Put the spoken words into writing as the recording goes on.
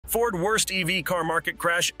Ford's worst EV car market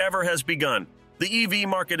crash ever has begun. The EV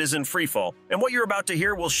market is in freefall, and what you're about to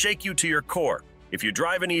hear will shake you to your core. If you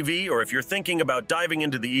drive an EV or if you're thinking about diving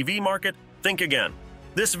into the EV market, think again.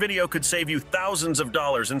 This video could save you thousands of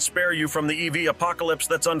dollars and spare you from the EV apocalypse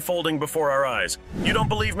that's unfolding before our eyes. You don't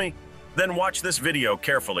believe me? Then watch this video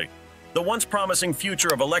carefully. The once promising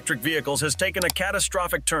future of electric vehicles has taken a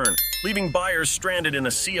catastrophic turn, leaving buyers stranded in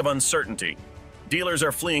a sea of uncertainty. Dealers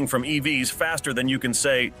are fleeing from EVs faster than you can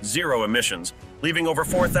say zero emissions, leaving over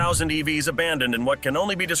 4,000 EVs abandoned in what can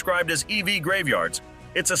only be described as EV graveyards.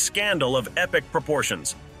 It's a scandal of epic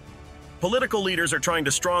proportions. Political leaders are trying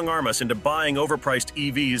to strong-arm us into buying overpriced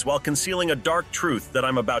EVs while concealing a dark truth that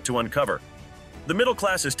I'm about to uncover. The middle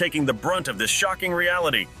class is taking the brunt of this shocking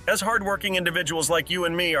reality, as hardworking individuals like you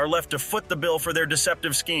and me are left to foot the bill for their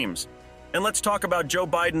deceptive schemes. And let's talk about Joe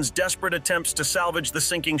Biden's desperate attempts to salvage the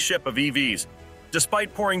sinking ship of EVs.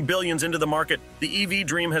 Despite pouring billions into the market, the EV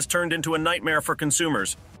dream has turned into a nightmare for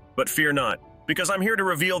consumers. But fear not, because I'm here to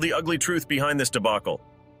reveal the ugly truth behind this debacle.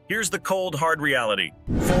 Here's the cold, hard reality.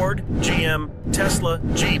 Ford, GM, Tesla,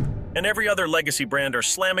 Jeep, and every other legacy brand are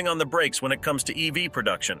slamming on the brakes when it comes to EV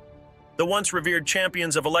production. The once revered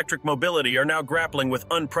champions of electric mobility are now grappling with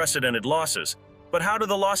unprecedented losses. But how do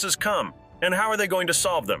the losses come? And how are they going to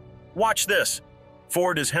solve them? Watch this.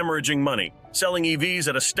 Ford is hemorrhaging money, selling EVs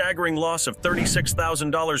at a staggering loss of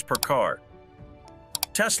 $36,000 per car.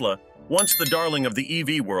 Tesla, once the darling of the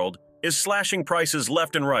EV world, is slashing prices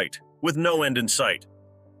left and right, with no end in sight.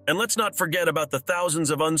 And let's not forget about the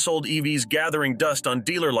thousands of unsold EVs gathering dust on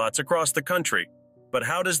dealer lots across the country. But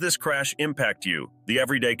how does this crash impact you, the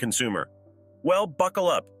everyday consumer? Well, buckle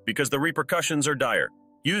up, because the repercussions are dire.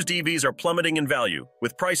 Used EVs are plummeting in value,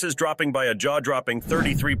 with prices dropping by a jaw-dropping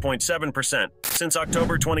 33.7% since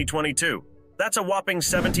October 2022. That's a whopping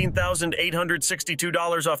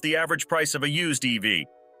 $17,862 off the average price of a used EV.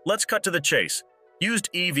 Let's cut to the chase.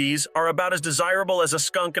 Used EVs are about as desirable as a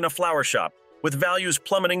skunk in a flower shop, with values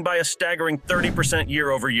plummeting by a staggering 30%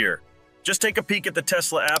 year over year. Just take a peek at the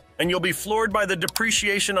Tesla app, and you'll be floored by the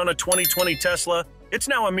depreciation on a 2020 Tesla. It's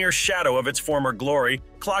now a mere shadow of its former glory,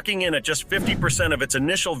 clocking in at just 50% of its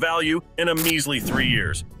initial value in a measly 3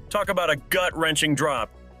 years. Talk about a gut-wrenching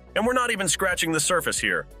drop. And we're not even scratching the surface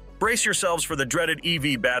here. Brace yourselves for the dreaded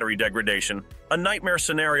EV battery degradation, a nightmare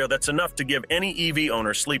scenario that's enough to give any EV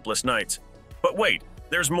owner sleepless nights. But wait,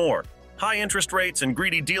 there's more. High interest rates and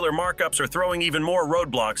greedy dealer markups are throwing even more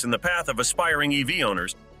roadblocks in the path of aspiring EV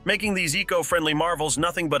owners, making these eco-friendly marvels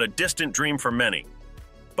nothing but a distant dream for many.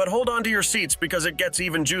 But hold on to your seats because it gets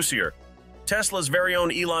even juicier. Tesla's very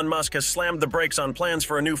own Elon Musk has slammed the brakes on plans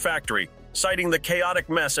for a new factory, citing the chaotic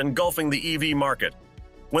mess engulfing the EV market.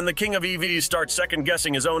 When the king of EVs starts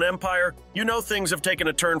second-guessing his own empire, you know things have taken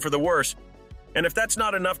a turn for the worse. And if that's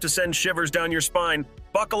not enough to send shivers down your spine,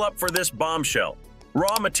 buckle up for this bombshell.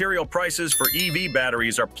 Raw material prices for EV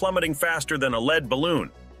batteries are plummeting faster than a lead balloon.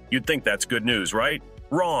 You'd think that's good news, right?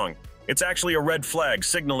 Wrong. It's actually a red flag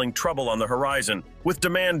signaling trouble on the horizon, with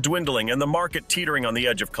demand dwindling and the market teetering on the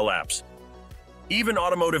edge of collapse. Even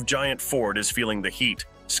automotive giant Ford is feeling the heat,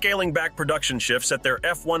 scaling back production shifts at their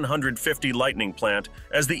F-150 Lightning plant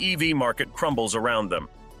as the EV market crumbles around them.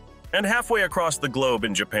 And halfway across the globe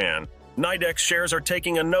in Japan, Nidex shares are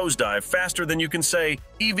taking a nosedive faster than you can say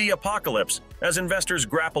EV apocalypse as investors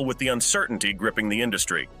grapple with the uncertainty gripping the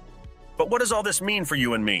industry. But what does all this mean for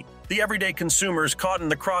you and me, the everyday consumers caught in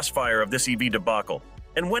the crossfire of this EV debacle?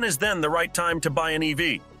 And when is then the right time to buy an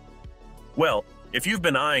EV? Well, if you've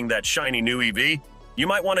been eyeing that shiny new EV, you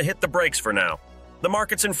might want to hit the brakes for now. The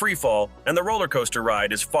market's in freefall, and the roller coaster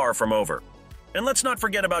ride is far from over. And let's not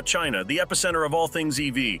forget about China, the epicenter of all things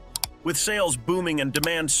EV. With sales booming and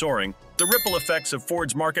demand soaring, the ripple effects of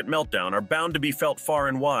Ford's market meltdown are bound to be felt far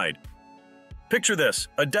and wide. Picture this,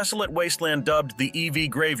 a desolate wasteland dubbed the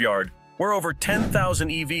EV graveyard, where over 10,000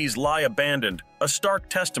 EVs lie abandoned, a stark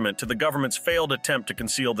testament to the government's failed attempt to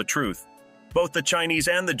conceal the truth. Both the Chinese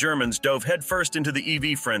and the Germans dove headfirst into the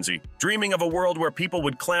EV frenzy, dreaming of a world where people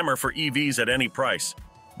would clamor for EVs at any price.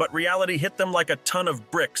 But reality hit them like a ton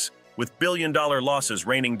of bricks, with billion-dollar losses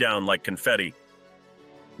raining down like confetti.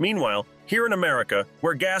 Meanwhile, here in America,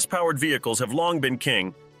 where gas-powered vehicles have long been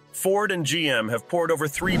king, Ford and GM have poured over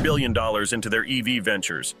 $3 billion into their EV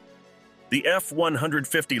ventures. The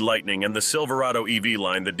F-150 Lightning and the Silverado EV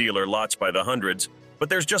line the dealer lots by the hundreds, but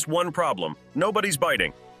there's just one problem. Nobody's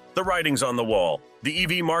biting. The writing's on the wall. The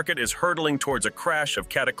EV market is hurtling towards a crash of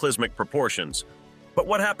cataclysmic proportions. But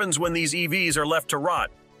what happens when these EVs are left to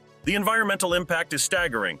rot? The environmental impact is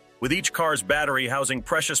staggering, with each car's battery housing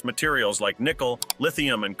precious materials like nickel,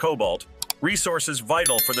 lithium, and cobalt, resources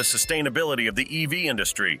vital for the sustainability of the EV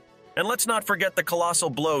industry. And let's not forget the colossal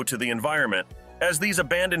blow to the environment, as these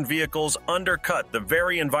abandoned vehicles undercut the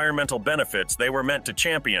very environmental benefits they were meant to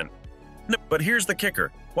champion. But here's the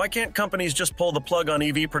kicker. Why can't companies just pull the plug on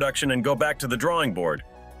EV production and go back to the drawing board?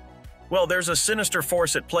 Well, there's a sinister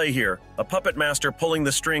force at play here, a puppet master pulling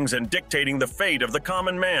the strings and dictating the fate of the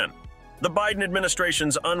common man. The Biden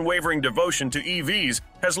administration's unwavering devotion to EVs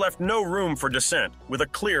has left no room for dissent, with a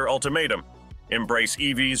clear ultimatum: embrace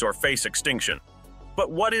EVs or face extinction.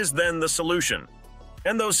 But what is then the solution?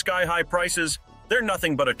 And those sky-high prices, they're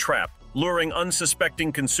nothing but a trap, luring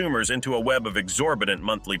unsuspecting consumers into a web of exorbitant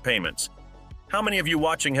monthly payments. How many of you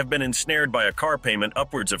watching have been ensnared by a car payment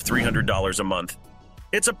upwards of $300 a month?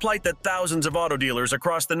 It's a plight that thousands of auto dealers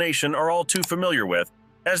across the nation are all too familiar with,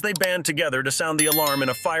 as they band together to sound the alarm in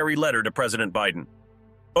a fiery letter to President Biden.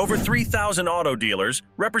 Over 3,000 auto dealers,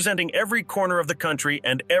 representing every corner of the country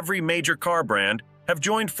and every major car brand, have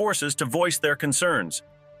joined forces to voice their concerns.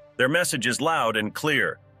 Their message is loud and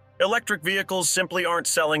clear. Electric vehicles simply aren't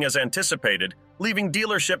selling as anticipated, leaving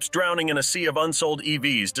dealerships drowning in a sea of unsold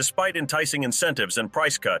EVs despite enticing incentives and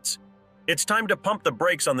price cuts. It's time to pump the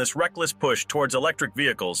brakes on this reckless push towards electric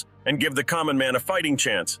vehicles and give the common man a fighting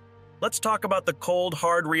chance. Let's talk about the cold,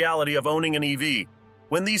 hard reality of owning an EV.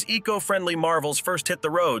 When these eco-friendly marvels first hit the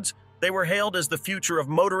roads, they were hailed as the future of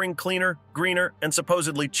motoring cleaner, greener, and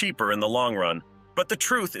supposedly cheaper in the long run. But the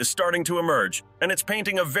truth is starting to emerge, and it's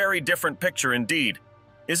painting a very different picture indeed.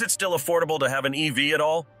 Is it still affordable to have an EV at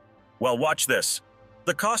all? Well, watch this.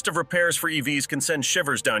 The cost of repairs for EVs can send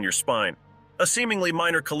shivers down your spine. A seemingly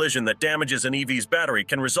minor collision that damages an EV's battery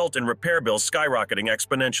can result in repair bills skyrocketing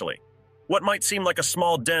exponentially. What might seem like a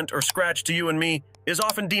small dent or scratch to you and me is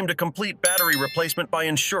often deemed a complete battery replacement by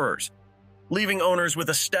insurers, leaving owners with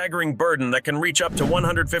a staggering burden that can reach up to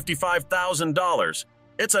 $155,000.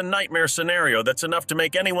 It's a nightmare scenario that's enough to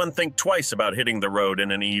make anyone think twice about hitting the road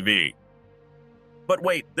in an EV. But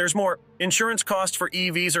wait, there's more. Insurance costs for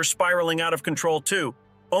EVs are spiraling out of control too.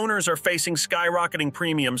 Owners are facing skyrocketing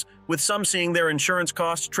premiums, with some seeing their insurance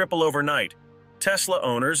costs triple overnight. Tesla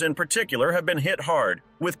owners in particular have been hit hard,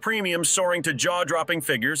 with premiums soaring to jaw-dropping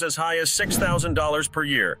figures as high as $6,000 per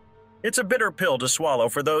year. It's a bitter pill to swallow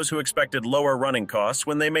for those who expected lower running costs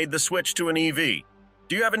when they made the switch to an EV.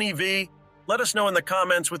 Do you have an EV? Let us know in the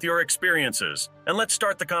comments with your experiences, and let's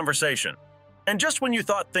start the conversation. And just when you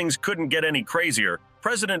thought things couldn't get any crazier,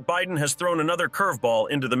 President Biden has thrown another curveball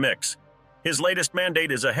into the mix. His latest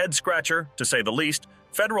mandate is a head-scratcher, to say the least.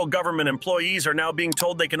 Federal government employees are now being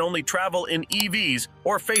told they can only travel in EVs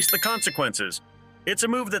or face the consequences. It's a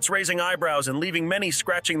move that's raising eyebrows and leaving many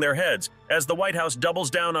scratching their heads as the White House doubles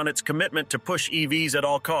down on its commitment to push EVs at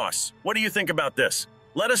all costs. What do you think about this?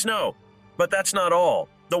 Let us know. But that's not all.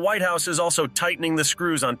 The White House is also tightening the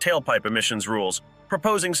screws on tailpipe emissions rules,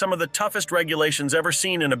 proposing some of the toughest regulations ever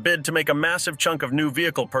seen in a bid to make a massive chunk of new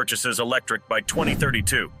vehicle purchases electric by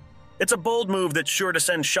 2032. It's a bold move that's sure to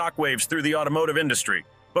send shockwaves through the automotive industry,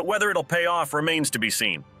 but whether it'll pay off remains to be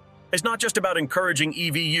seen. It's not just about encouraging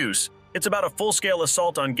EV use, it's about a full-scale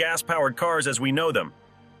assault on gas-powered cars as we know them.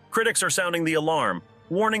 Critics are sounding the alarm,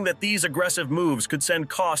 warning that these aggressive moves could send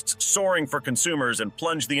costs soaring for consumers and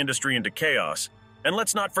plunge the industry into chaos. And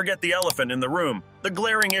let's not forget the elephant in the room, the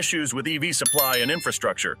glaring issues with EV supply and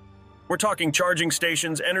infrastructure. We're talking charging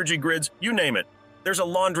stations, energy grids, you name it. There's a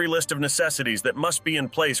laundry list of necessities that must be in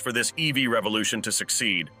place for this EV revolution to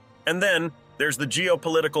succeed. And then, there's the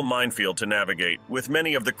geopolitical minefield to navigate, with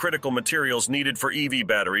many of the critical materials needed for EV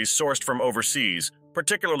batteries sourced from overseas,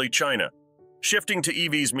 particularly China. Shifting to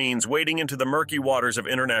EVs means wading into the murky waters of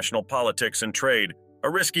international politics and trade, a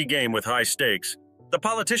risky game with high stakes. The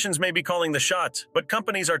politicians may be calling the shots, but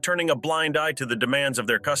companies are turning a blind eye to the demands of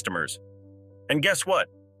their customers. And guess what?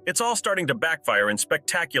 It's all starting to backfire in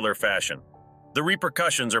spectacular fashion. The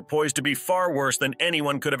repercussions are poised to be far worse than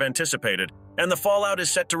anyone could have anticipated, and the fallout is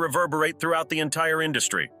set to reverberate throughout the entire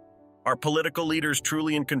industry. Are political leaders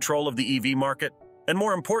truly in control of the EV market? And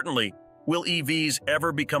more importantly, will EVs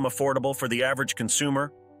ever become affordable for the average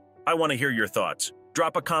consumer? I want to hear your thoughts.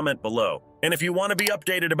 Drop a comment below. And if you want to be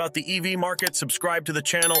updated about the EV market, subscribe to the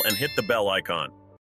channel and hit the bell icon.